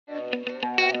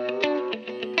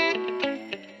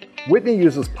Whitney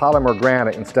uses polymer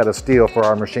granite instead of steel for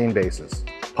our machine bases.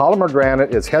 Polymer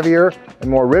granite is heavier and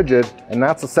more rigid and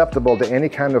not susceptible to any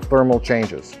kind of thermal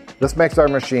changes. This makes our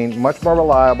machine much more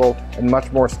reliable and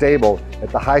much more stable at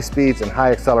the high speeds and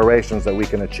high accelerations that we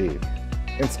can achieve.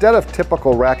 Instead of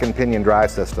typical rack and pinion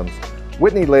drive systems,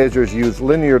 Whitney lasers use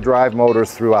linear drive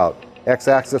motors throughout,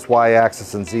 X-axis,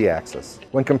 Y-axis, and Z-axis.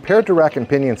 When compared to rack and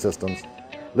pinion systems,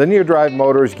 linear drive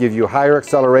motors give you higher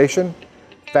acceleration,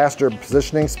 faster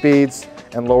positioning speeds,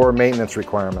 and lower maintenance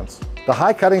requirements. The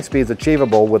high cutting speeds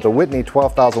achievable with the Whitney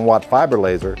 12,000 watt fiber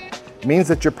laser means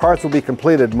that your parts will be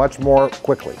completed much more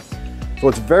quickly. So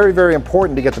it's very, very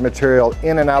important to get the material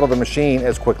in and out of the machine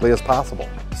as quickly as possible.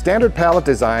 Standard pallet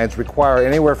designs require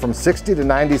anywhere from 60 to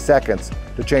 90 seconds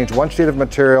to change one sheet of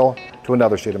material to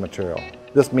another sheet of material.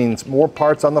 This means more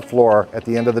parts on the floor at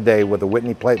the end of the day with the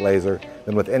Whitney plate laser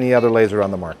than with any other laser on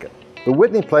the market. The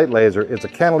Whitney plate laser is a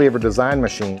cantilever design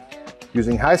machine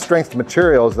using high-strength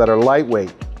materials that are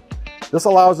lightweight. This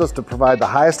allows us to provide the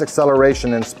highest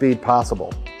acceleration and speed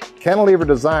possible. Cantilever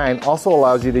design also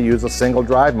allows you to use a single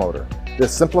drive motor.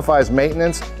 This simplifies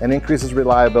maintenance and increases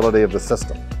reliability of the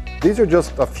system. These are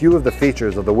just a few of the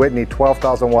features of the Whitney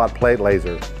 12,000 watt plate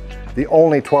laser, the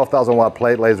only 12,000 watt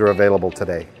plate laser available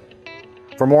today.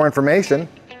 For more information,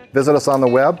 visit us on the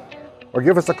web or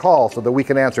give us a call so that we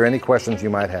can answer any questions you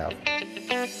might have.